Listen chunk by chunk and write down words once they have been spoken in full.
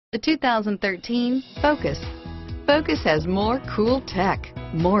The 2013 Focus. Focus has more cool tech,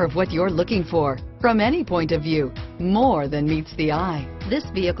 more of what you're looking for. From any point of view, more than meets the eye. This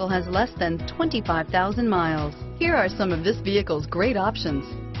vehicle has less than 25,000 miles. Here are some of this vehicle's great options: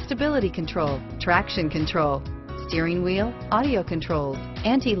 stability control, traction control, steering wheel audio controls,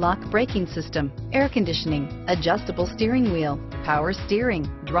 anti-lock braking system, air conditioning, adjustable steering wheel, power steering,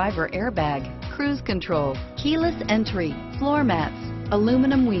 driver airbag, cruise control, keyless entry, floor mats,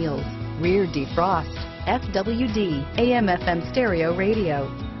 aluminum wheels, rear defrost, FWD, AM/FM stereo radio,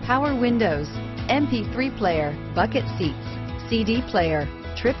 power windows, MP3 player, bucket seats, CD player,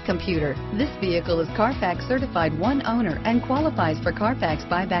 trip computer. This vehicle is Carfax certified one owner and qualifies for Carfax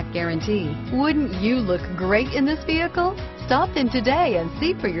buyback guarantee. Wouldn't you look great in this vehicle? Stop in today and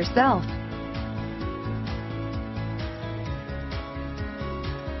see for yourself.